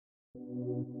This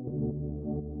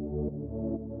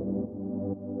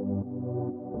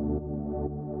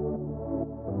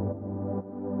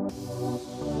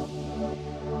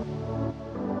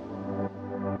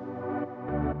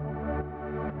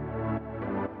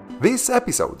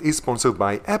episode is sponsored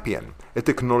by Appian, a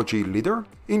technology leader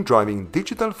in driving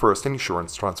digital-first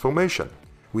insurance transformation.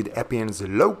 With Appian's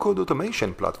low-code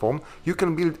automation platform, you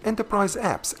can build enterprise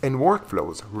apps and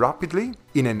workflows rapidly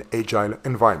in an agile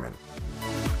environment.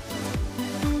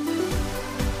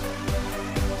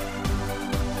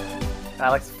 I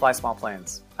like to fly small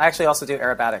planes. I actually also do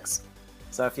aerobatics.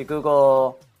 So if you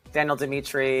Google Daniel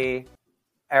Demetri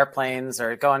airplanes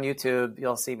or go on YouTube,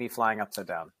 you'll see me flying upside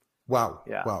down. Wow.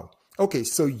 Yeah. Wow. Okay,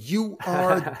 so you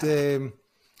are the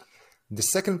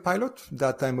second pilot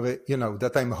that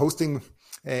I'm hosting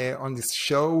on this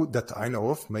show that I know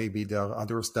of. Maybe there are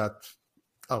others that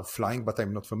are flying, but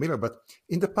I'm not familiar. But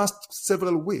in the past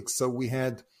several weeks, so we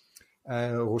had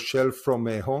Rochelle from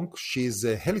Hong Kong. She's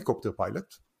a helicopter pilot,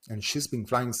 and she's been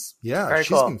flying. Yeah, Very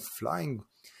she's cool. been flying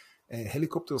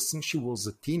helicopters since she was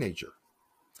a teenager.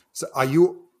 So are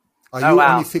you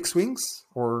wow. only fixed wings,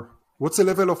 or what's the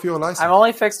level of your license? I'm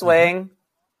only fixed wing.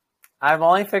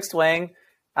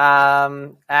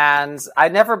 And I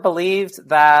never believed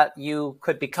that you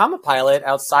could become a pilot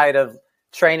outside of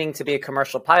training to be a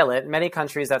commercial pilot. In many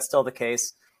countries, that's still the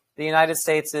case. The United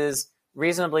States is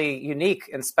reasonably unique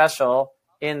and special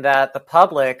in that the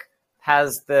public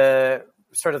has the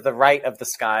sort of the right of the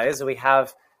skies. We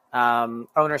have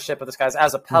ownership of the skies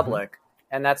as a public.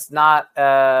 And that's not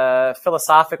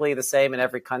philosophically the same in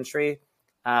every country.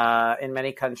 In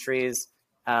many countries,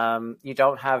 you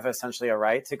don't have essentially a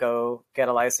right to go get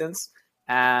a license,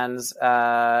 and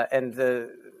the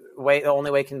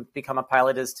only way you can become a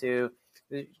pilot is to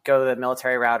go the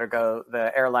military route or go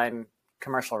the airline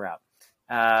commercial route.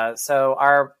 So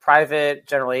our private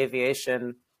general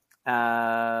aviation,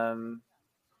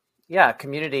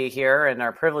 community here and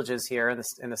our privileges here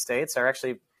in the States are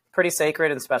actually pretty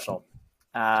sacred and special.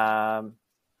 And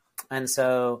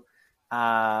so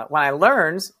when I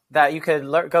learned that you could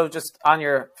go just in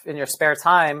your spare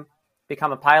time,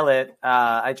 become a pilot,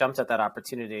 I jumped at that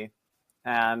opportunity,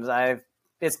 and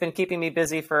it's been keeping me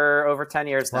busy for over 10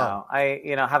 years now. I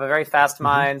have a very fast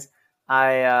mind.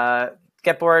 I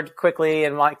get bored quickly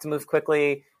and want to move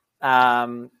quickly.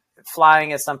 Flying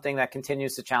is something that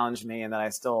continues to challenge me, and that I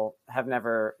still have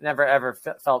never ever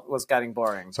felt was getting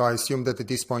boring. So I assume that at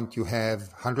this point you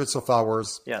have hundreds of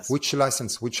hours. Yes. Which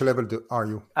license? Which level are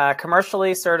you?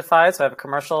 Commercially certified, so I have a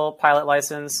commercial pilot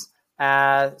license,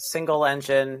 single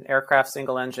engine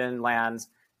land,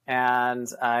 and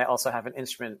I also have an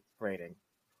instrument rating.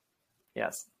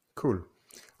 Yes. Cool.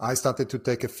 I started to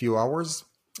take a few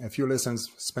lessons,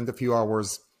 spent a few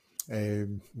hours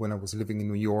when I was living in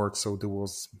New York. So there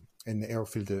was an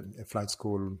airfield, a flight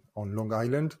school on Long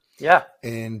Island. Yeah.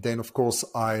 And then, of course,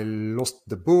 I lost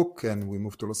the book and we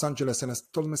moved to Los Angeles, and I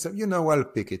told myself, I'll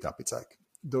pick it up. It's like,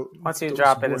 once you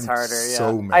drop it, it's harder.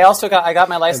 Yeah. So I got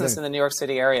my license in the New York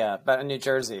City area, but in New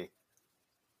Jersey.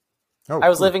 I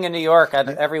was living in New York.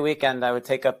 Every weekend, I would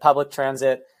take a public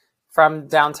transit from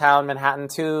downtown Manhattan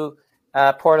to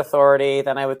Port Authority.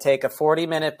 Then I would take a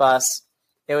 40-minute bus.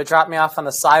 It would drop me off on the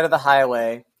side of the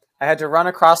highway. I had to run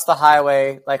across the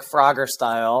highway like Frogger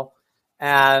style,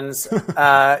 and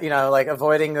like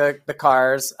avoiding the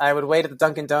cars. I would wait at the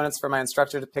Dunkin' Donuts for my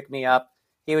instructor to pick me up.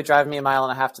 He would drive me a mile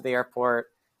and a half to the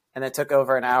airport, and it took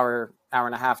over an hour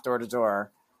and a half door to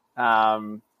door.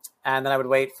 And then I would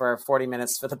wait for 40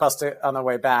 minutes for the bus on the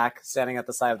way back, standing at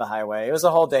the side of the highway. It was a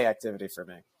whole day activity for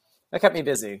me. That kept me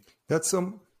busy. That's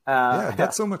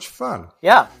that's so much fun.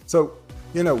 Yeah. So,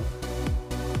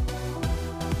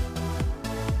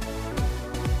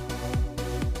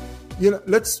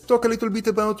 let's talk a little bit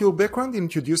about your background.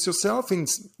 Introduce yourself, and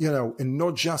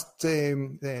not just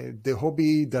the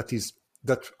hobby that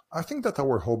I think that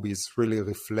our hobbies really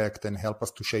reflect and help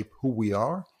us to shape who we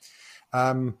are.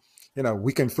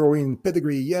 We can throw in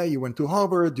pedigree. Yeah, you went to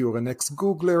Harvard. You're an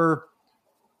ex-Googler.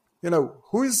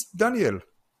 Who is Daniel?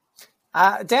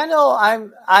 Daniel,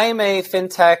 I'm a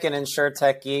fintech and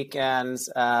insurtech geek and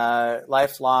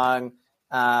lifelong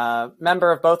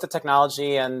member of both the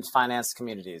technology and finance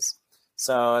communities.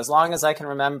 So as long as I can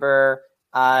remember,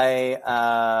 I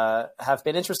have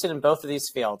been interested in both of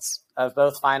these fields, of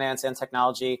both finance and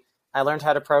technology. I learned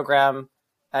how to program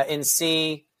in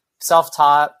C,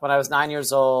 self-taught when I was 9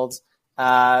 years old,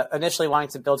 initially wanting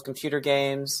to build computer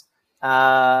games.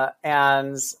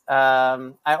 And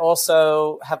I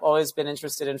also have always been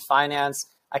interested in finance.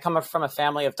 I come up from a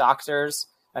family of doctors.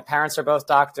 My parents are both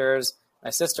doctors.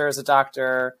 My sister is a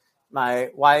doctor. My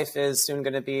wife is soon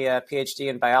going to be a PhD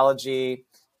in biology,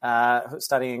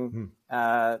 studying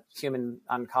human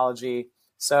oncology.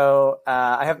 So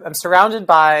I'm surrounded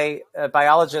by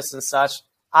biologists and such.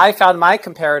 I found my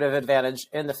comparative advantage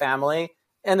in the family,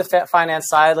 in the finance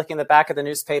side, looking at the back of the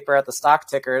newspaper at the stock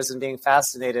tickers and being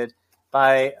fascinated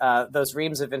by those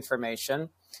reams of information.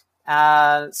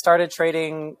 Started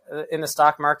trading in the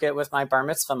stock market with my bar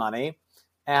mitzvah money,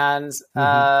 and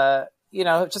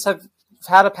just have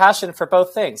had a passion for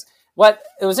both things. What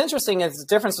it was interesting is the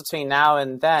difference between now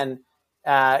and then,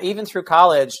 even through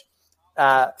college,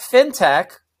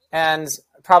 fintech and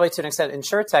probably to an extent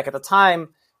insurtech at the time,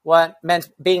 what meant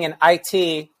being in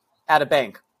IT at a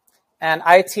bank. And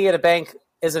IT at a bank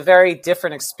is a very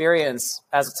different experience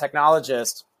as a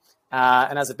technologist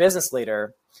and as a business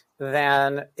leader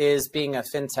than is being a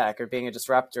fintech or being a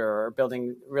disruptor or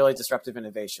building really disruptive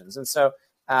innovations. And so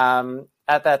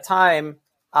at that time,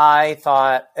 I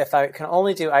thought if I can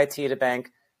only do IT at a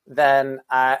bank, then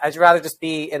I'd rather just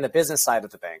be in the business side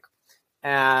of the bank.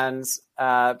 And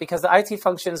because the IT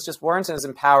functions just weren't as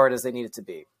empowered as they needed to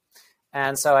be.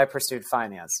 And so I pursued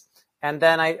finance. And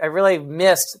then I really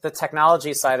missed the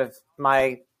technology side of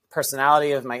my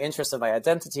personality, of my interest, of my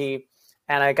identity.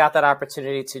 And I got that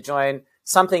opportunity to join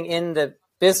something in the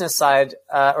business side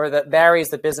or that marries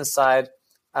the business side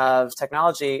of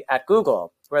technology at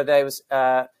Google, where they was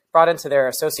brought into their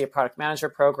associate product manager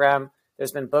program.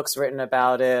 There's been books written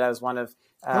about it. I was one of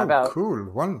cool.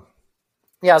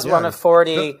 I was one of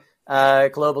 40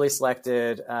 globally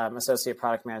selected associate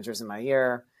product managers in my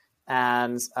year.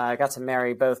 And I got to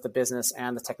marry both the business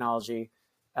and the technology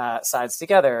sides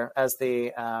together as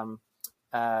the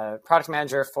product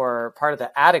manager for part of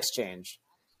the ad exchange.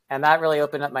 And that really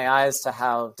opened up my eyes to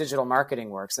how digital marketing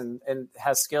works and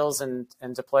has skills and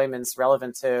deployments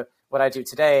relevant to what I do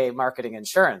today, marketing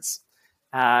insurance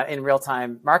in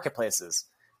real-time marketplaces.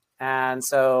 And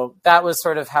so that was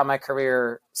sort of how my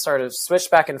career sort of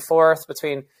switched back and forth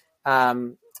between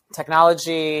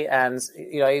technology and,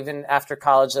 even after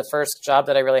college, the first job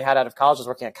that I really had out of college was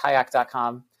working at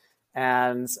kayak.com,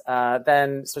 and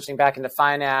then switching back into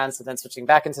finance, and then switching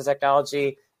back into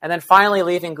technology. And then finally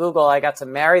leaving Google, I got to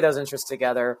marry those interests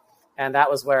together. And that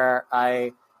was where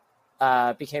I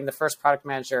became the first product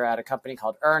manager at a company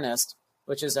called Earnest,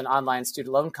 which is an online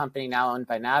student loan company now owned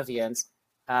by Navient.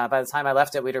 By the time I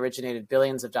left it, we'd originated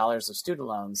billions of dollars of student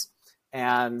loans.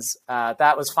 And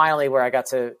that was finally where I got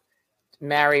to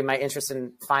marry my interest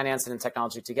in finance and in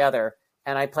technology together.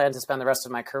 And I plan to spend the rest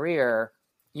of my career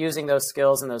using those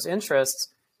skills and those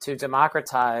interests to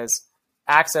democratize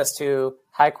access to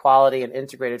high quality and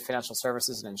integrated financial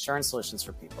services and insurance solutions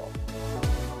for people.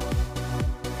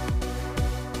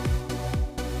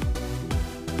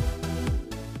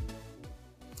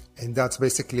 And that's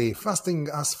basically fasting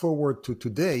us forward to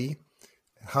today.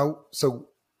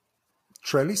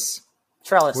 Trellis?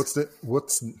 Trellis.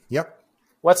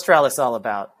 What's Trellis all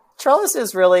about? Trellis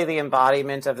is really the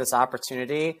embodiment of this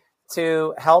opportunity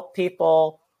to help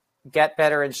people get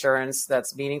better insurance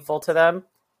that's meaningful to them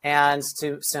and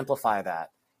to simplify that.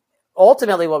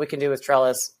 Ultimately, what we can do with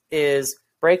Trellis is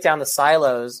break down the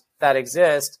silos that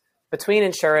exist between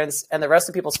insurance and the rest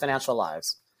of people's financial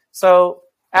lives. So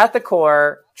at the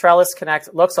core, Trellis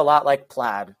Connect looks a lot like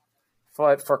Plaid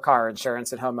for car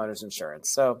insurance and homeowners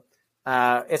insurance. So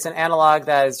it's an analog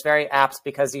that is very apt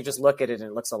because you just look at it and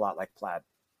it looks a lot like Plaid.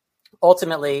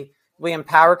 Ultimately, we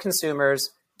empower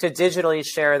consumers to digitally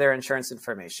share their insurance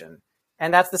information.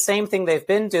 And that's the same thing they've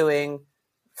been doing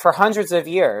for hundreds of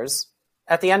years.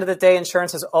 At the end of the day,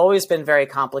 insurance has always been very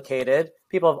complicated.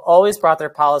 People have always brought their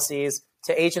policies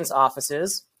to agents'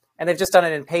 offices, and they've just done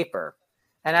it in paper.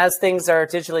 And as things are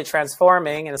digitally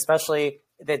transforming, and especially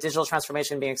the digital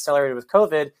transformation being accelerated with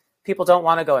COVID, people don't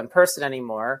want to go in person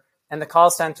anymore. And the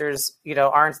call centers,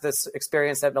 aren't this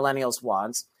experience that millennials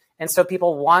want. And so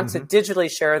people want to digitally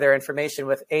share their information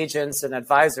with agents and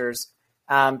advisors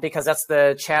because that's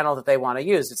the channel that they want to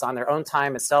use. It's on their own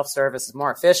time. It's self-service. It's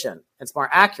more efficient. It's more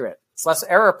accurate. It's less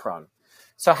error prone.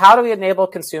 So how do we enable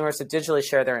consumers to digitally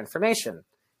share their information?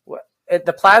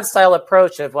 The Plaid style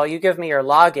approach of, you give me your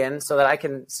login so that I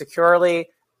can securely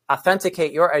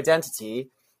authenticate your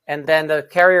identity. And then the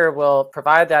carrier will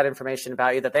provide that information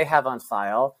about you that they have on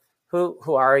file.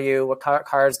 Who are you? What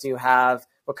cars do you have?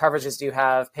 What coverages do you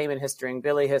have? Payment history,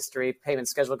 billing history, payment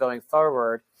schedule going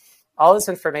forward. All this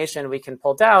information we can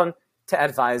pull down to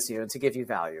advise you and to give you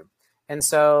value. And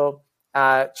so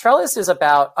Trellis is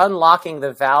about unlocking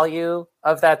the value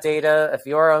of that data, of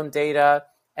your own data,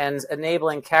 and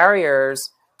enabling carriers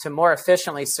to more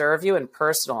efficiently serve you and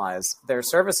personalize their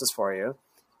services for you.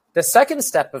 The second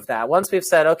step of that, once we've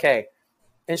said, okay,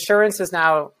 insurance is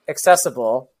now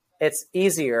accessible, it's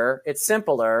easier, it's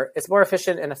simpler, it's more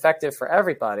efficient and effective for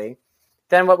everybody,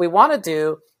 then what we want to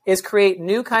do is create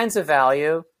new kinds of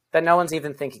value that no one's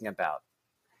even thinking about.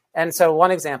 And so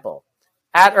one example,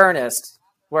 at Earnest,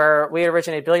 where we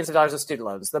originate billions of dollars of student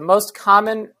loans, the most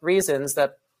common reasons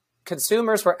that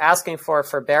consumers were asking for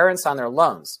forbearance on their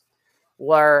loans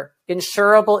were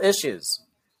insurable issues,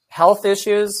 health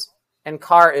issues, and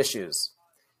car issues.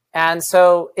 And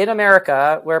so in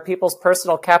America, where people's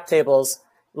personal cap tables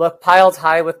look piled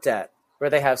high with debt, where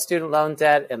they have student loan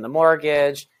debt and the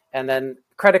mortgage and then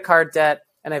credit card debt,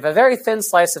 and they have a very thin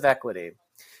slice of equity,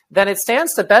 then it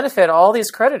stands to benefit all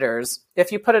these creditors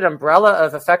if you put an umbrella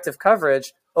of effective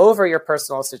coverage over your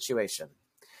personal situation.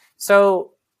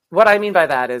 So what I mean by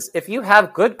that is if you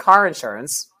have good car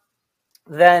insurance,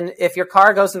 then if your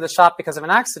car goes in the shop because of an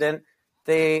accident,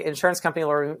 the insurance company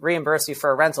will reimburse you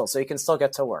for a rental so you can still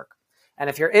get to work. And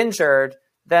if you're injured,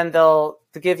 then they'll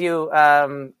give you,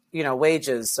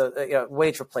 wages, so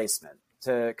wage replacement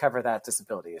to cover that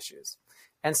disability issues.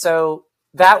 And so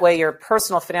that way your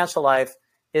personal financial life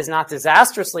is not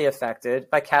disastrously affected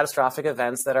by catastrophic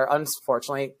events that are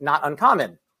unfortunately not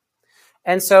uncommon.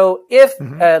 And so if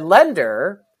a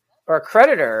lender or a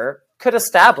creditor could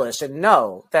establish and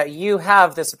know that you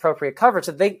have this appropriate coverage,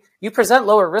 that you present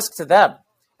lower risk to them,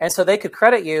 and so they could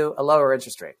credit you a lower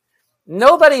interest rate.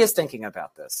 Nobody is thinking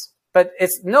about this, but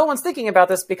no one's thinking about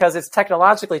this because it's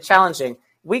technologically challenging.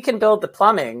 We can build the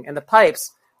plumbing and the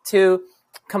pipes to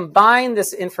combine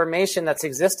this information that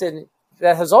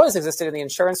has always existed in the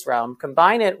insurance realm,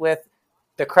 combine it with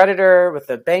the creditor, with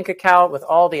the bank account, with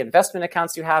all the investment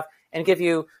accounts you have, and give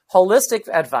you holistic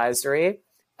advisory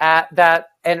and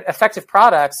effective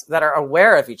products that are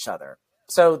aware of each other.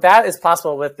 So that is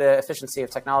possible with the efficiency of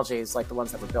technologies like the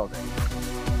ones that we're building.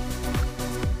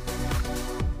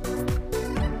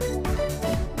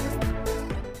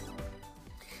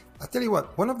 I tell you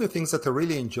what, one of the things that I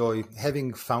really enjoy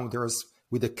having founders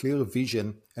with a clear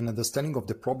vision and understanding of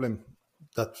the problem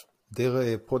that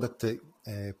their product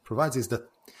provides is that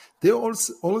they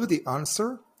also already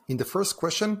answer in the first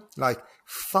question like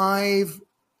 5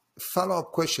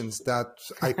 follow-up questions that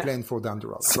I plan for down the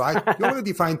road, right? You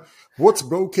already find what's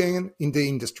broken in the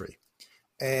industry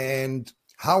and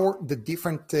how the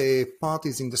different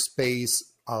parties in the space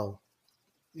are,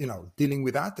 dealing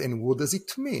with that and what does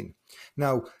it mean?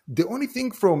 Now, the only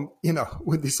thing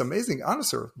with this amazing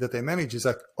answer that I manage is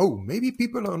like, oh, maybe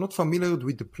people are not familiar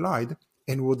with the Plaid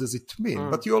and what does it mean?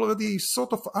 But you already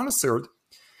sort of answered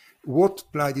what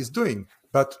Plaid is doing.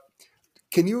 But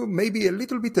can you maybe a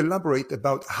little bit elaborate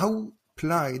about how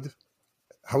Plaid,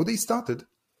 how they started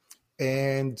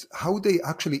and how they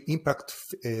actually impact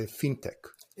fintech?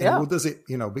 And what does it,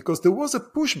 because there was a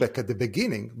pushback at the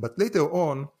beginning, but later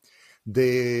on,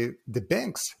 the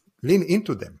banks lean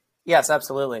into them. Yes,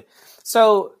 absolutely.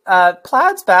 So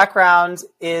Plaid's background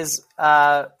is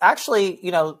actually,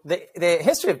 the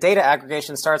history of data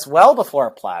aggregation starts well before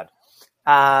Plaid,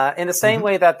 in the same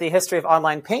way that the history of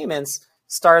online payments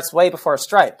starts way before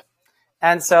Stripe.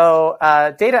 And so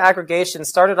data aggregation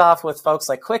started off with folks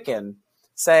like Quicken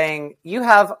saying, you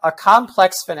have a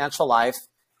complex financial life.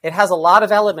 It has a lot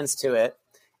of elements to it.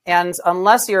 And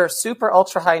unless you're super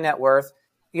ultra high net worth,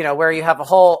 where you have a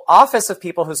whole office of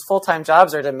people whose full-time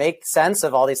jobs are to make sense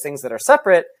of all these things that are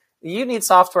separate, you need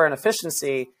software and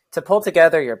efficiency to pull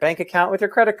together your bank account with your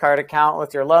credit card account,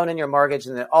 with your loan and your mortgage,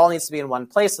 and it all needs to be in one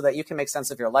place so that you can make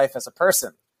sense of your life as a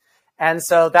person. And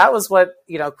so that was what,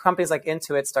 companies like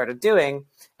Intuit started doing.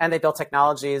 And they built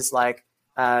technologies like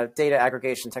data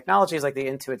aggregation technologies like the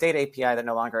Intuit Data API that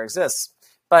no longer exists.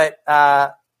 But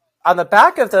on the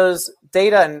back of those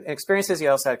data and experiences, you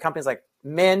also had companies like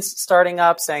Mint starting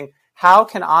up saying, how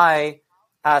can I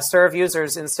serve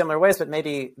users in similar ways, but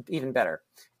maybe even better?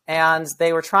 And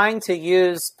they were trying to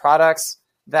use products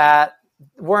that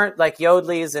weren't like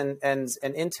Yodleys and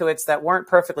Intuits that weren't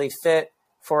perfectly fit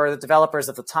for the developers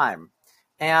at the time.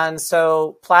 And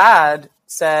so Plaid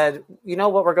said,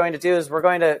 what we're going to do is we're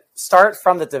going to start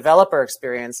from the developer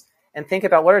experience and think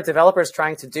about what are developers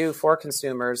trying to do for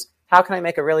consumers? How can I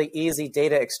make a really easy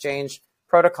data exchange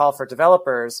protocol for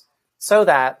developers so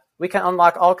that we can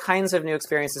unlock all kinds of new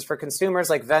experiences for consumers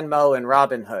like Venmo and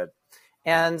Robinhood?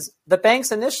 And the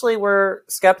banks initially were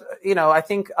I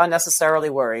think unnecessarily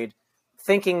worried,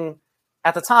 thinking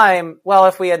at the time, well,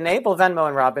 if we enable Venmo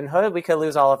and Robinhood, we could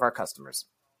lose all of our customers.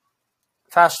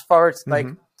 Fast forward like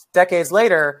decades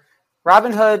later,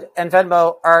 Robinhood and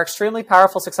Venmo are extremely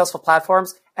powerful, successful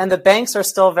platforms, and the banks are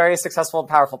still very successful and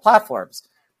powerful platforms.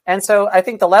 And so I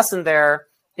think the lesson there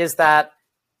is that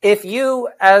if you,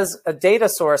 as a data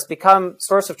source, become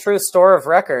source of truth, store of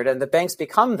record, and the banks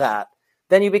become that,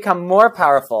 then you become more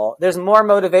powerful. There's more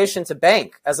motivation to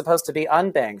bank as opposed to be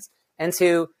unbanked, and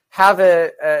to have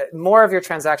more of your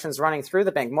transactions running through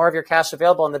the bank, more of your cash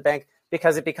available in the bank,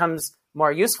 because it becomes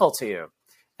more useful to you.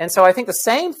 And so I think the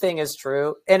same thing is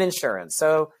true in insurance.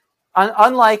 So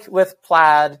unlike with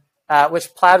Plaid,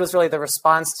 which Plaid was really the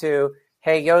response to,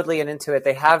 hey, Yodlee and Intuit,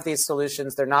 they have these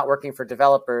solutions. They're not working for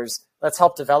developers. Let's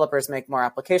help developers make more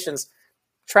applications.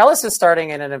 Trellis is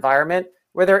starting in an environment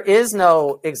where there is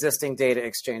no existing data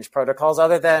exchange protocols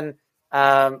other than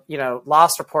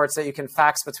loss reports that you can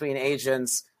fax between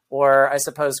agents, or I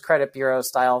suppose credit bureau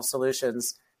style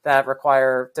solutions that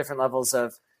require different levels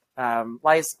of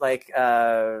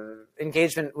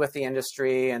engagement with the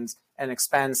industry and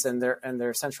expense, and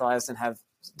they're centralized and have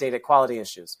data quality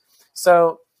issues.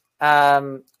 So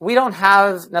we don't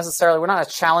have necessarily, we're not a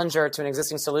challenger to an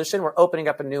existing solution. We're opening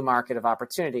up a new market of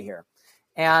opportunity here.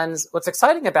 And what's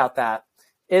exciting about that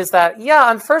is that,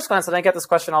 on first glance, and I get this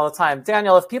question all the time,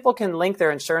 Daniel, if people can link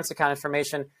their insurance account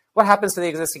information, what happens to the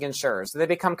existing insurers? Do they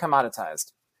become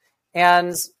commoditized?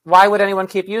 And why would anyone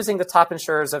keep using the top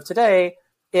insurers of today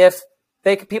if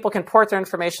people can port their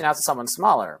information out to someone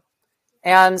smaller?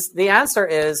 And the answer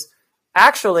is,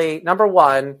 actually, number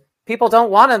one, people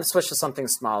don't want to switch to something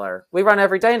smaller. We run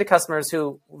every day into customers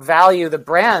who value the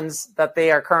brands that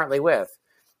they are currently with.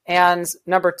 And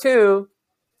number two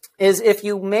is, if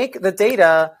you make the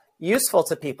data useful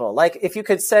to people, like if you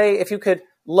could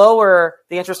lower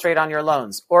the interest rate on your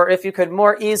loans, or if you could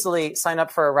more easily sign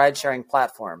up for a ride-sharing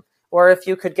platform, or if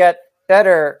you could get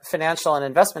better financial and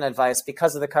investment advice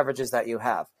because of the coverages that you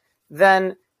have,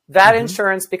 then that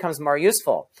insurance becomes more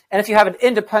useful. And if you have an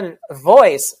independent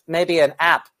voice, maybe an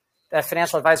app, a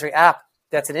financial advisory app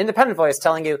that's an independent voice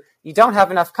telling you you don't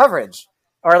have enough coverage,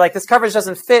 or like this coverage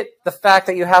doesn't fit the fact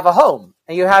that you have a home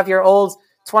and you have your old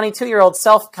 22-year-old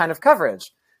self kind of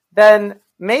coverage, then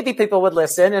maybe people would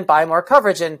listen and buy more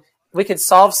coverage, and we could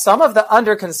solve some of the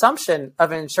underconsumption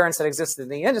of insurance that exists in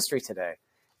the industry today.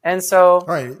 And so,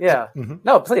 right.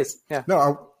 No, please. Yeah.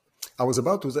 No, I was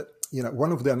about to say,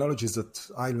 one of the analogies that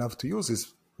I love to use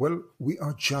is, well, we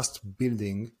are just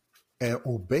building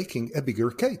or baking a bigger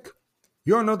cake.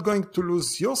 You're not going to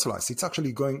lose your slice. It's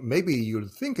actually going, maybe you'll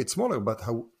think it's smaller, but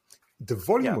the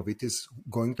volume of it is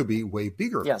going to be way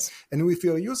bigger. Yes. And if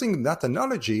you're using that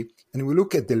analogy and we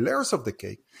look at the layers of the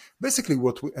cake, basically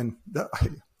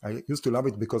I used to love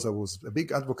it because I was a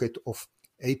big advocate of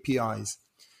APIs.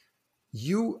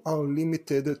 You are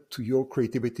limited to your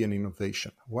creativity and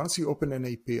innovation. Once you open an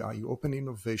API, you open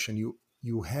innovation,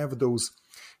 you have those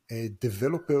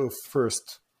developer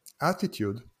first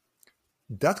attitude.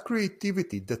 That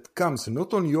creativity that comes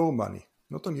not on your money,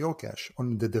 not on your cash,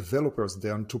 on the developers,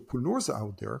 the entrepreneurs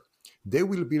out there, they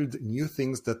will build new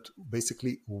things that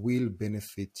basically will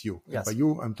benefit you. Yes. And by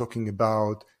you, I'm talking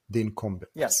about the incumbent.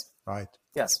 Yes. Right.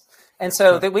 Yes. And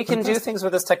so that we can do things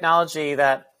with this technology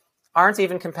that aren't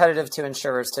even competitive to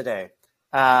insurers today.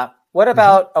 What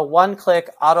about a one-click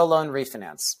auto loan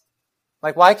refinance?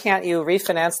 Like, why can't you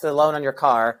refinance the loan on your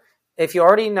car if you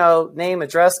already know name,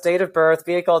 address, date of birth,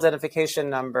 vehicle identification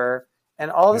number,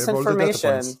 and all this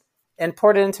information, and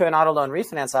port it into an auto loan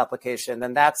refinance application?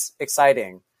 Then that's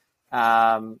exciting.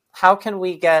 How can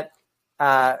we get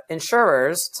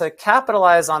insurers to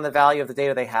capitalize on the value of the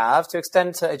data they have to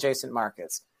extend to adjacent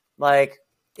markets? Like,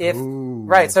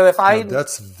 so if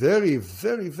that's very,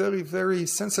 very, very, very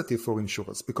sensitive for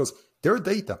insurers, because their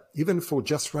data, even for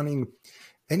just running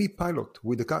any pilot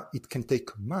with a car, it can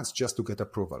take months just to get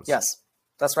approvals. Yes,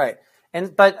 that's right.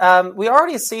 But we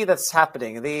already see that's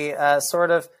happening. The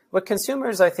sort of what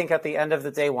consumers, I think, at the end of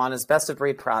the day want is best of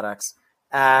breed products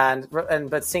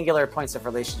but singular points of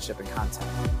relationship and content.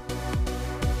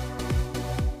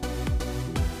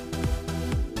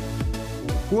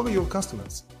 Who are your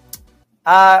customers?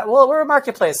 Well, we're a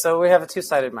marketplace, so we have a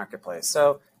two-sided marketplace.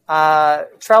 So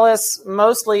Trellis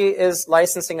mostly is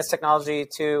licensing its technology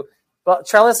to,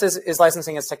 Trellis is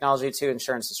licensing its technology to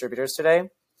insurance distributors today,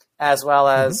 as well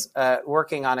as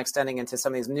working on extending into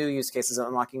some of these new use cases and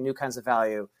unlocking new kinds of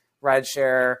value,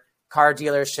 rideshare, car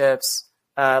dealerships,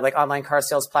 like online car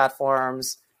sales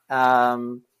platforms,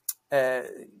 you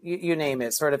name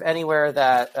it, sort of anywhere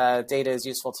that data is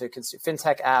useful to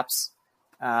fintech apps.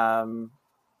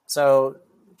 So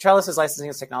Trellis is licensing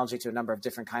its technology to a number of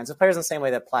different kinds of players in the same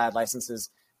way that Plaid licenses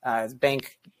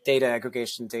bank data,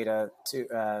 aggregation data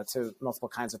to multiple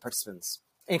kinds of participants,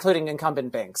 including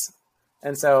incumbent banks.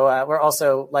 And so we're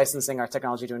also licensing our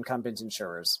technology to incumbent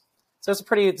insurers. So it's a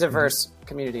pretty diverse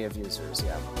community of users,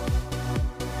 yeah.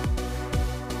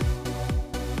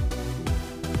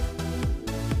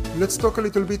 let's talk a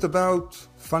little bit about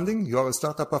funding. You are a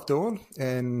startup after all,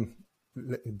 and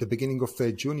at the beginning of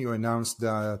June, you announced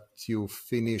that you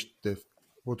finished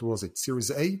what was it,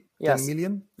 Series A, Yes. 10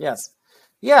 million? Yes.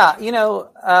 Yeah, it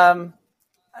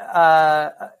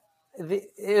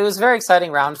was a very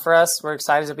exciting round for us. We're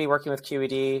excited to be working with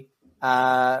QED,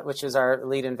 which is our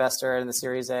lead investor in the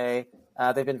Series A.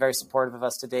 They've been very supportive of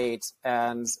us to date,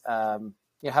 and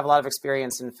have a lot of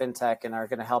experience in fintech and are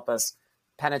going to help us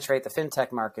penetrate the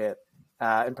fintech market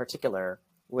in particular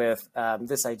with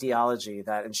this ideology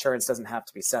that insurance doesn't have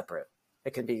to be separate.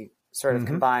 It can be sort of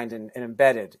combined and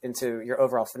embedded into your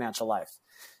overall financial life.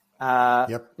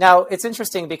 Now, it's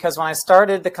interesting because when I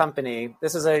started the company,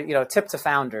 this is a tip to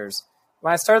founders.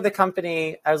 When I started the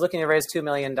company, I was looking to raise $2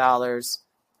 million.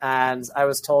 And I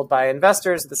was told by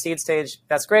investors at the seed stage,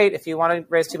 that's great. If you want to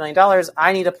raise $2 million,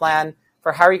 I need a plan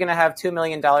for how are you going to have $2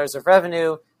 million of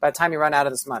revenue by the time you run out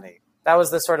of this money. That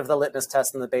was the sort of the litmus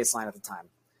test and the baseline at the time.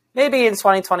 Maybe in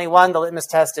 2021, the litmus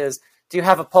test is, do you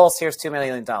have a pulse? Here's $2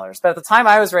 million. But at the time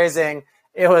I was raising,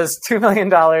 it was $2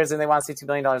 million and they want to see $2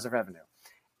 million of revenue.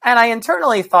 And I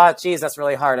internally thought, geez, that's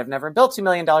really hard. I've never built $2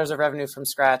 million of revenue from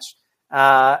scratch.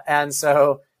 And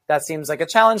so that seems like a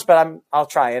challenge, but I'll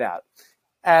try it out.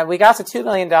 And we got to $2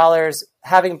 million,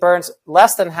 having burned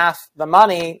less than half the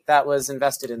money that was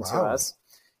invested into us.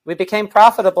 We became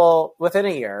profitable within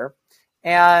a year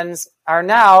and are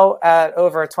now at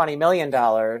over a $20 million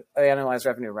annualized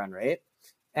revenue run rate.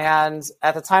 And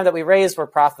at the time that we raised, we're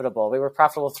profitable. We were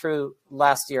profitable through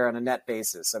last year on a net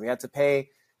basis. So we had to pay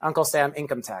Uncle Sam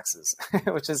income taxes,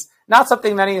 which is not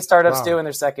something many startups do in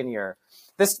their second year.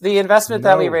 The investment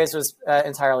that we raised was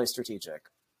entirely strategic.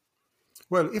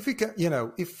 Well,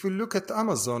 if we look at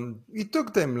Amazon, it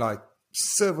took them like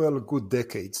several good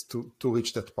decades to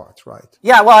reach that part, right?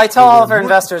 Yeah, well, I tell all of our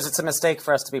investors it's a mistake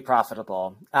for us to be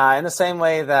profitable. In the same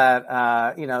way that,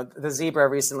 the Zebra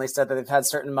recently said that they've had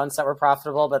certain months that were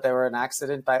profitable, but they were an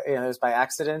accident it was by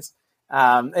accident.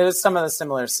 It was some of the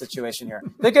similar situation here.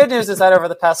 The good news is that over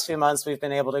the past few months, we've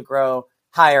been able to grow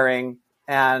hiring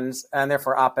and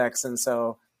therefore OpEx. And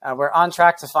so we're on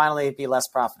track to finally be less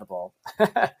profitable.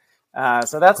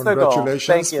 So that's the goal.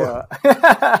 Thank you.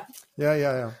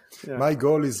 Yeah. My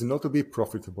goal is not to be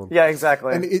profitable. Yeah,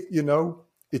 exactly. And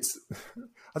it's,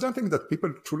 I don't think that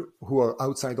people who are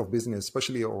outside of business,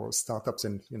 especially or startups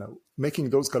and,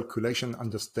 making those calculations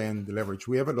understand the leverage.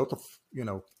 We have a lot of,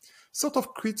 sort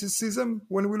of criticism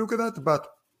when we look at that, but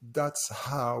that's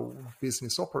how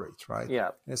business operates, right? Yeah.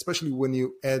 And especially when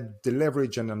you add the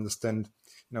leverage and understand,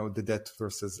 the debt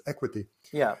versus equity.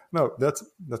 Yeah. No, that's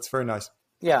very nice.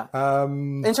 Yeah.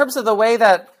 In terms of the way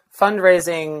that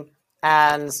fundraising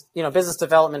and, business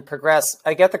development progress,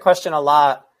 I get the question a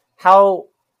lot,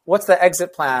 what's the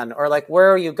exit plan? Or like,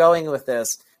 where are you going with this?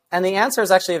 And the answer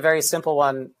is actually a very simple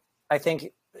one, I think,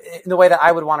 in the way that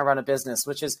I would want to run a business,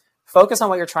 which is focus on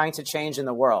what you're trying to change in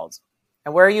the world.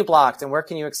 And where are you blocked and where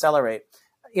can you accelerate?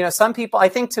 Some people, I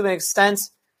think to an extent,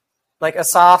 like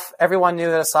Asaf, everyone knew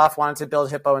that Asaf wanted to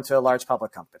build Hippo into a large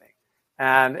public company.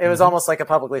 And it was almost like a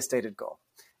publicly stated goal.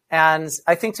 And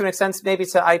I think to an extent, maybe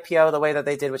to IPO the way that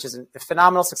they did, which is a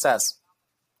phenomenal success,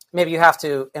 maybe you have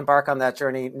to embark on that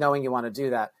journey knowing you want to do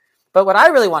that. But what I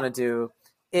really want to do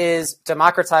is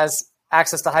democratize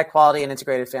access to high quality and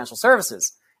integrated financial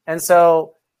services. And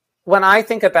so when I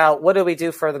think about what do we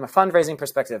do from a fundraising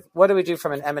perspective, what do we do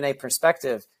from an M&A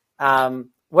perspective,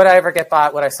 would I ever get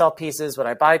bought? Would I sell pieces? Would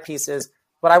I buy pieces?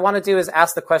 What I want to do is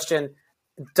ask the question,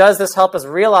 does this help us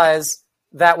realize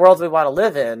that world we want to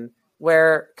live in,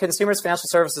 where consumers' financial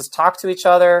services talk to each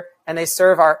other and they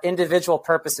serve our individual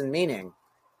purpose and meaning?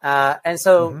 And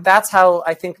so that's how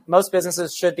I think most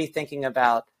businesses should be thinking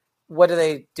about what do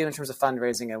they do in terms of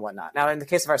fundraising and whatnot. Now, in the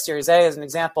case of our Series A, as an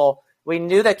example, we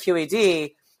knew that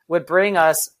QED would bring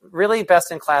us really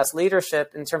best-in-class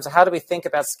leadership in terms of how do we think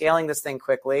about scaling this thing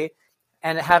quickly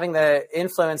and having the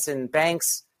influence in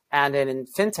banks and in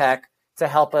fintech to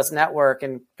help us network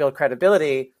and build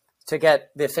credibility to get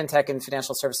the fintech and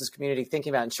financial services community thinking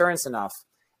about insurance enough.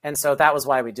 And so that was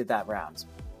why we did that round.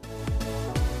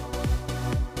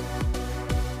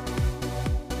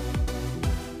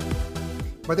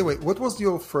 By the way, what was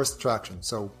your first traction?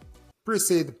 So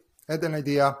pre-seed, had an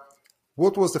idea.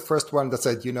 What was the first one that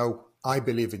said, I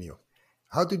believe in you?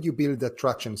 How did you build that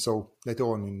traction so later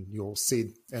on in your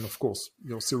seed and, of course,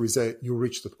 your Series A, you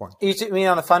reached that point? You mean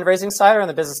on the fundraising side or on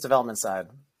the business development side?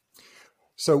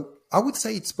 So I would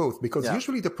say it's both, because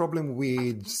usually the problem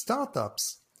with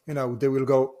startups, they will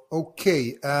go,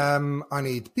 okay, I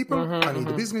need people, I need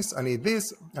the business, I need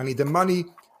this, I need the money.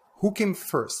 Who came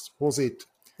first? Was it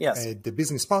the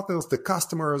business partners, the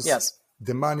customers,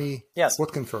 the money? Yes.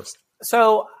 What came first?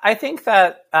 So I think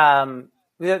that the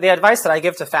advice that I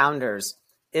give to founders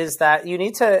is that you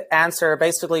need to answer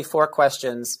basically 4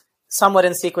 questions, somewhat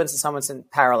in sequence and somewhat in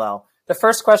parallel. The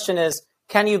first question is,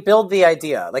 can you build the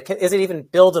idea? Like, is it even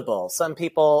buildable? Some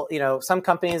people, some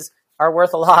companies are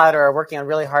worth a lot or are working on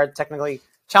really hard, technically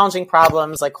challenging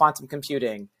problems like quantum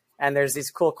computing. And there's these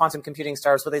cool quantum computing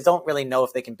startups where they don't really know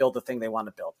if they can build the thing they want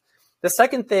to build. The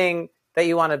second thing that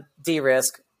you want to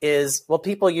de-risk is, will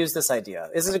people use this idea?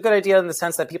 Is it a good idea in the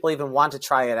sense that people even want to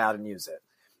try it out and use it?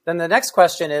 Then the next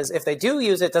question is, if they do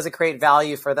use it, does it create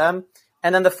value for them?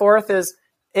 And then the fourth is,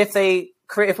 if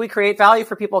we create value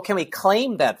for people, can we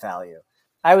claim that value?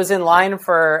 I was in line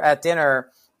at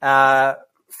dinner at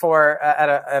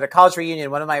a college reunion.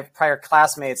 One of my prior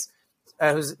classmates,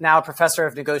 who's now a professor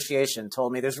of negotiation,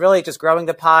 told me there's really just growing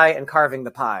the pie and carving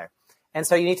the pie. And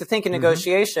so you need to think in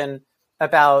negotiation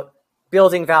about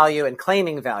building value and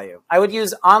claiming value. I would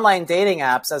use online dating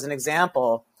apps as an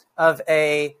example of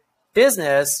a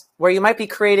business where you might be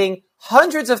creating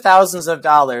hundreds of thousands of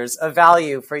dollars of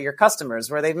value for your customers,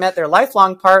 where they've met their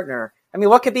lifelong partner. I mean,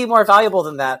 what could be more valuable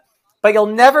than that? But you'll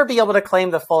never be able to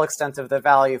claim the full extent of the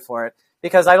value for it,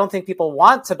 because I don't think people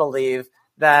want to believe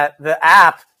that the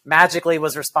app magically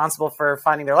was responsible for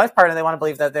finding their life partner. They want to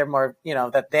believe that they're more,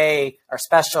 that they are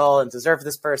special and deserve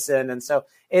this person. And so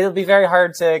it'll be very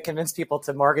hard to convince people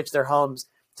to mortgage their homes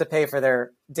to pay for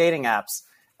their dating apps.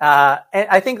 And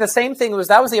I think the same thing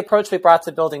that was the approach we brought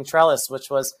to building Trellis, which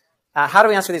was, how do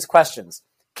we answer these questions?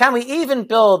 Can we even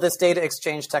build this data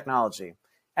exchange technology?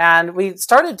 And we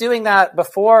started doing that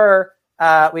before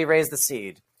we raised the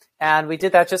seed. And we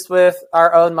did that just with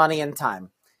our own money and time.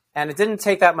 And it didn't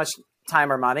take that much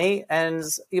time or money. And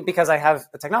because I have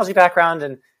a technology background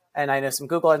and I know some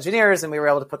Google engineers, and we were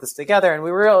able to put this together, and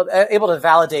we were able to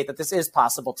validate that this is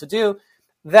possible to do.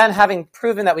 Then, having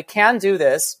proven that we can do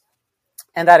this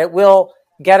and that it will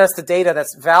get us the data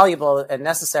that's valuable and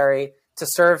necessary to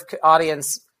serve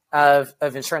audience of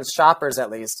insurance shoppers,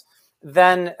 at least,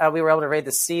 then we were able to raise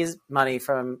the seed money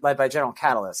led by General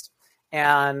Catalyst.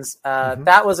 And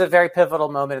that was a very pivotal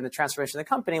moment in the transformation of the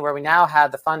company, where we now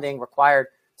had the funding required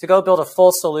to go build a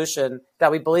full solution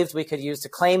that we believed we could use to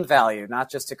claim value, not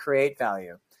just to create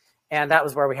value. And that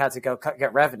was where we had to go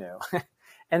get revenue.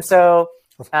 And so,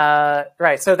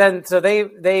 right. So they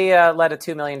led a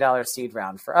 $2 million seed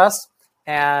round for us,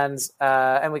 and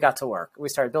we got to work. We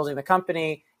started building the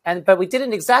company, but we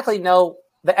didn't exactly know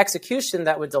the execution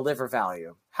that would deliver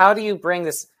value. How do you bring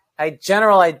this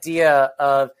general idea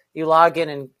of you log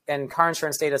in and car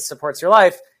insurance data supports your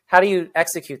life? How do you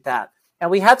execute that?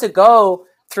 And we had to go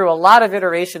through a lot of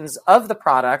iterations of the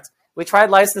product. We tried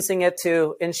licensing it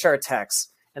to insurtechs,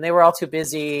 and they were all too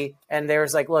busy. And there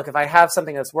was like, look, if I have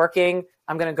something that's working,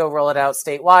 I'm going to go roll it out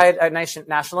statewide,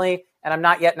 nationally, and I'm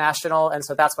not yet national, and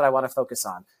so that's what I want to focus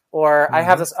on. Or I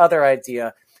have this other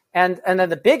idea. And then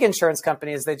the big insurance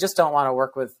companies, they just don't want to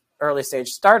work with early stage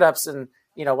startups, and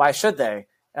why should they?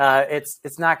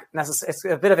 It's not necessary. It's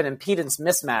a bit of an impedance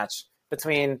mismatch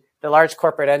between the large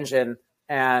corporate engine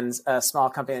and small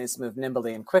companies move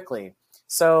nimbly and quickly.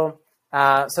 So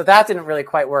that didn't really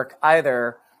quite work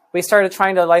either. We started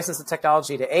trying to license the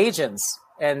technology to agents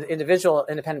and individual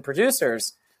independent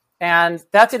producers, and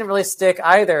that didn't really stick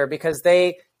either, because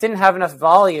they didn't have enough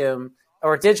volume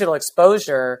or digital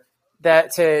exposure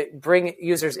that to bring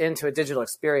users into a digital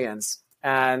experience.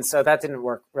 And so that didn't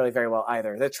work really very well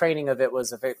either. The training of it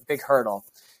was a big hurdle.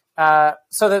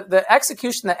 So the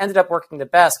execution that ended up working the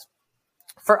best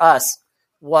for us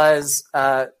was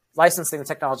licensing the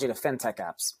technology to fintech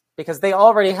apps, because they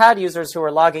already had users who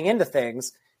were logging into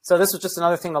things. So this was just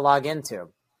another thing to log into.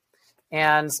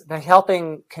 And by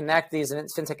helping connect these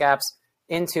fintech apps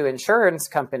into insurance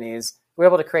companies, we were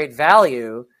able to create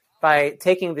value by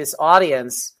taking this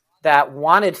audience that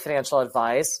wanted financial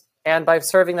advice, and by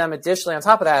serving them additionally on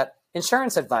top of that,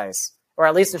 insurance advice, or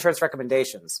at least insurance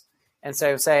recommendations. And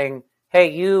so saying,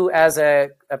 hey, you as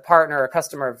a partner or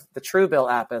customer of the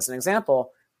Truebill app, as an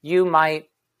example, you might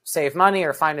save money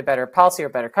or find a better policy or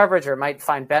better coverage, or might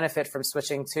find benefit from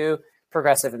switching to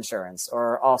Progressive Insurance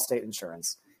or Allstate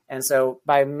Insurance. And so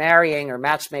by marrying or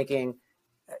matchmaking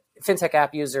fintech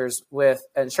app users with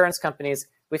insurance companies,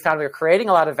 we found we were creating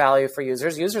a lot of value for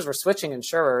users. Users were switching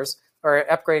insurers or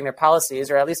upgrading their policies,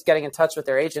 or at least getting in touch with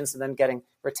their agents and then getting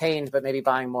retained, but maybe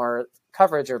buying more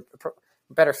coverage or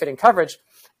better fitting coverage.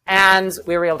 And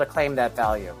we were able to claim that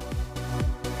value.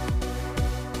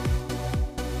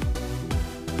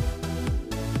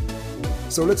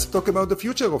 So let's talk about the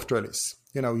future of Trellis.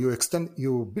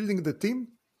 You're building the team,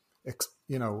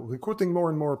 recruiting more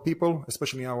and more people,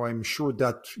 especially now I'm sure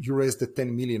that you raised the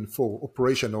 10 million for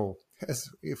operation or as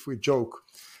if we joke,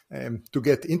 to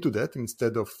get into that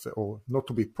instead of, or not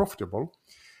to be profitable.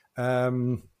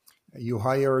 You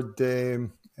hired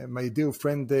my dear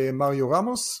friend Mario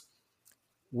Ramos.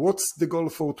 What's the goal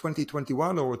for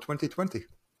 2021 or 2020?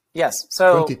 Yes.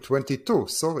 So 2022,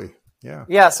 sorry. Yeah.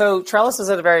 Yeah. So Trellis is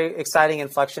at a very exciting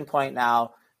inflection point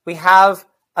now. We have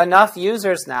enough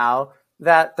users now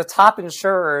that the top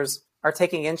insurers are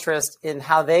taking interest in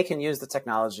how they can use the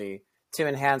technology to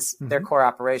enhance their core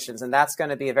operations. And that's going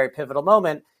to be a very pivotal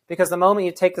moment, because the moment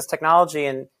you take this technology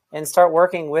and start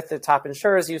working with the top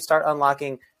insurers, you start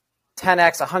unlocking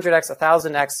 10x, 100x,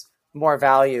 1000x more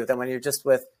value than when you're just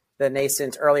with the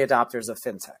nascent early adopters of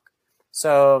fintech.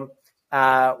 So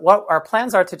what our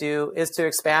plans are to do is to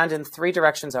expand in 3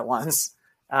 directions at once.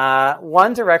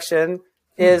 One direction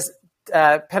is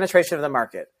penetration of the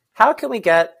market. How can we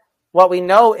get what we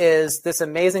know is this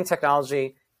amazing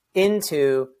technology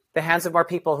into the hands of more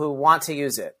people who want to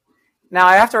use it? Now,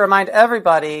 I have to remind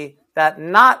everybody that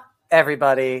not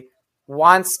everybody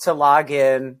wants to log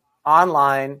in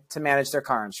online to manage their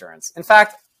car insurance. In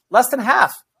fact, less than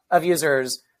half of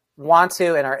users want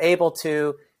to and are able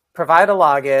to provide a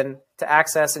login to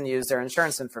access and use their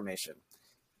insurance information.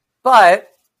 But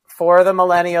for the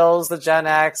millennials, the Gen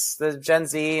X, the Gen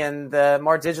Z, and the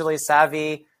more digitally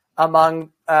savvy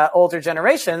among older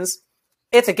generations,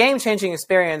 it's a game-changing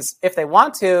experience if they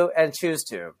want to and choose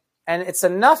to. And it's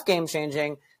enough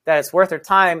game-changing that it's worth their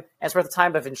time, and it's worth the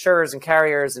time of insurers and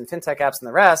carriers and fintech apps and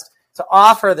the rest to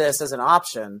offer this as an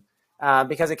option,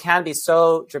 because it can be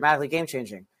so dramatically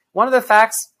game-changing. One of the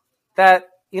facts that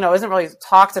isn't really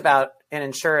talked about in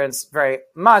insurance very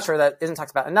much, or that isn't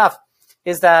talked about enough,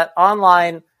 is that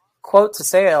online quote to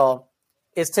sale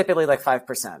is typically like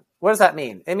 5%. What does that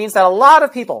mean? It means that a lot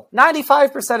of people,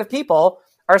 95% of people,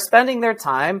 are spending their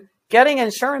time getting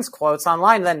insurance quotes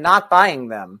online and then not buying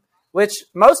them, which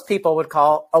most people would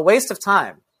call a waste of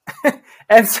time.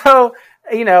 And so,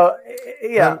 Well,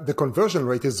 the conversion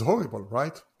rate is horrible,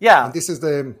 right? Yeah. And this is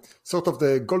the sort of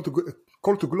the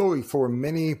call to glory for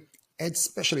many ad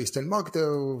specialists and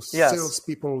marketers,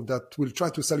 salespeople that will try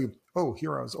to sell you, oh,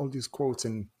 here are all these quotes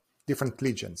in different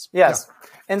legions. Yes. Yeah.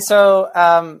 And so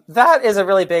that is a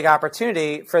really big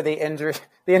opportunity for the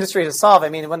industry to solve. I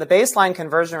mean, when the baseline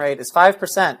conversion rate is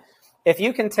 5%, if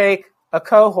you can take a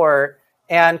cohort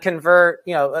and convert,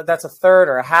 that's a third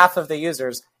or a half of the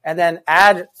users, and then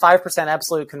add 5%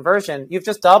 absolute conversion, you've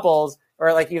just doubled,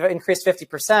 or like you've increased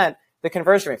 50% the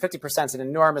conversion rate. 50% is an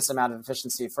enormous amount of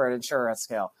efficiency for an insurer at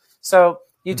scale. So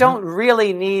you don't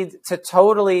really need to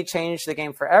totally change the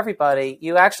game for everybody.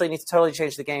 You actually need to totally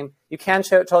change the game. You can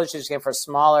totally change the game for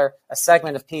a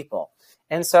segment of people.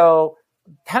 And so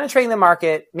penetrating the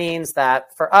market means that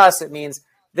for us, it means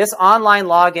this online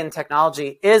login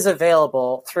technology is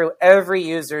available through every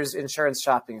user's insurance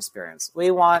shopping experience. We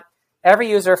want every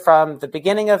user from the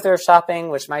beginning of their shopping,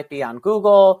 which might be on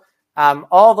Google,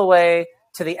 all the way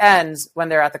to the end when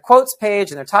they're at the quotes page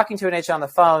and they're talking to an agent on the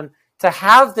phone, to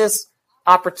have this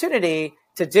opportunity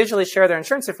to digitally share their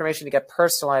insurance information to get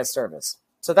personalized service.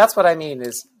 So that's what I mean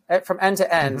is from end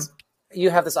to end,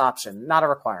 you have this option, not a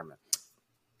requirement.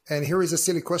 And here is a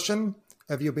silly question.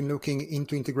 Have you been looking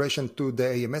into integration to the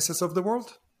AMSs of the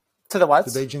world? To the what?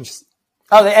 To the agency.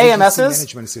 Oh, the AMSs?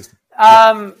 Management system.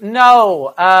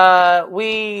 No,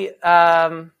 we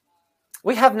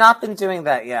have not been doing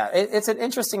that yet. It's an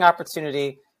interesting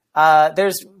opportunity.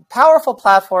 There's powerful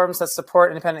platforms that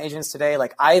support independent agents today,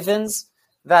 like Ivans,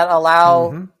 that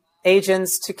allow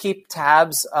agents to keep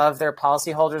tabs of their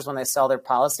policyholders when they sell their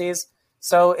policies.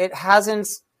 So it hasn't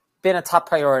been a top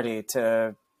priority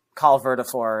to call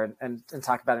Vertafore and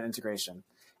talk about an integration.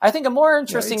 I think a more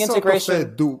interesting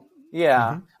integration.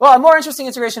 Well, a more interesting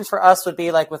integration for us would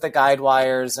be like with the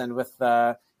Guidewires and with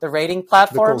the rating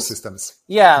platforms. The core systems.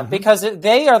 Yeah, because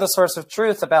they are the source of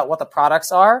truth about what the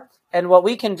products are. And what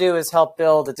we can do is help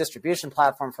build a distribution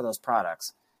platform for those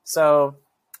products. So,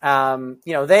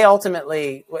 they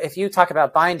ultimately, if you talk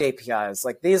about bind APIs,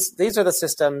 like these are the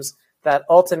systems that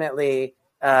ultimately,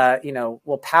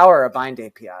 will power a bind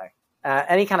API.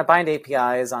 Any kind of bind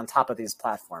API is on top of these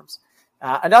platforms.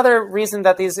 Another reason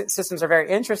that these systems are very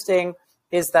interesting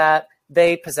is that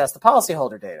they possess the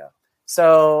policyholder data.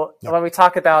 So when we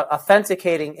talk about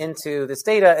authenticating into this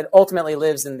data, it ultimately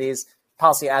lives in these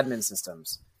policy admin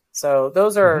systems. So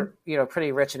those are,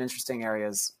 pretty rich and interesting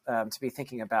areas to be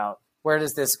thinking about. Where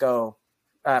does this go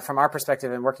from our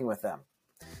perspective in working with them?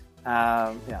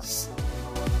 Yes.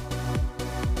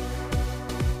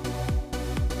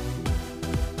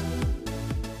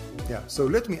 Yeah. So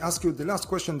let me ask you the last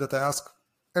question that I ask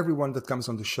everyone that comes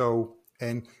on the show.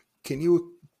 And can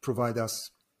you provide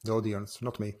us, the audience,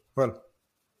 not me, well,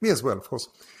 Me as well, of course.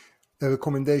 A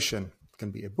recommendation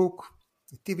can be a book,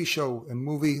 a TV show, a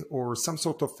movie, or some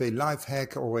sort of a life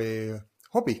hack or a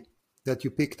hobby that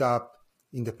you picked up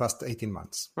in the past 18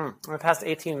 months. In the past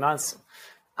 18 months?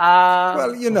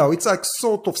 Well, it's like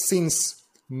sort of since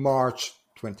March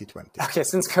 2020. Okay,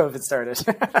 since COVID started.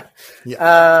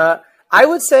 Yeah. I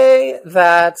would say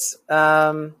that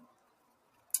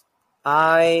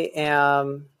I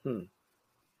am...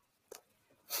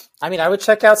 I would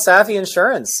check out Savvy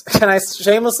Insurance. Can I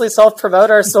shamelessly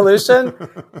self-promote our solution?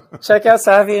 Check out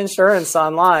Savvy Insurance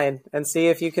online and see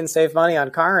if you can save money on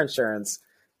car insurance.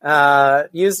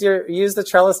 Use the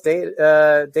Trellis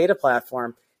data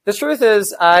platform. The truth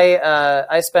is,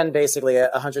 I spend basically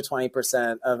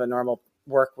 120% of a normal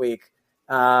work week,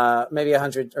 maybe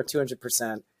 100 or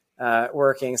 200%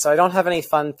 working. So I don't have any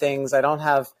fun things. I don't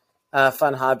have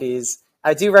fun hobbies.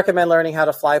 I do recommend learning how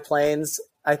to fly planes.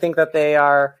 I think that they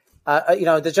are,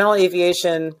 the general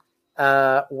aviation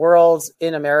world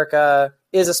in America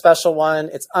is a special one.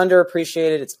 It's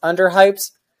underappreciated. It's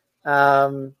underhyped.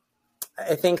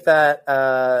 I think that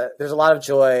there's a lot of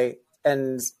joy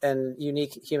and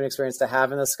unique human experience to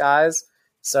have in the skies.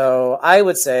 So I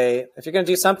would say if you're going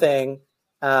to do something,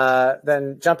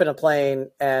 then jump in a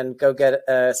plane and go get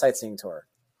a sightseeing tour.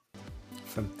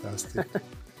 Fantastic.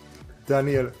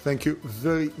 Daniel, thank you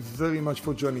very, very much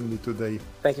for joining me today.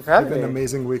 Thank you for having me. Have an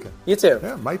amazing weekend. You too.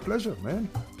 Yeah, my pleasure, man.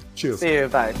 Cheers. See you.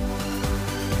 Bye.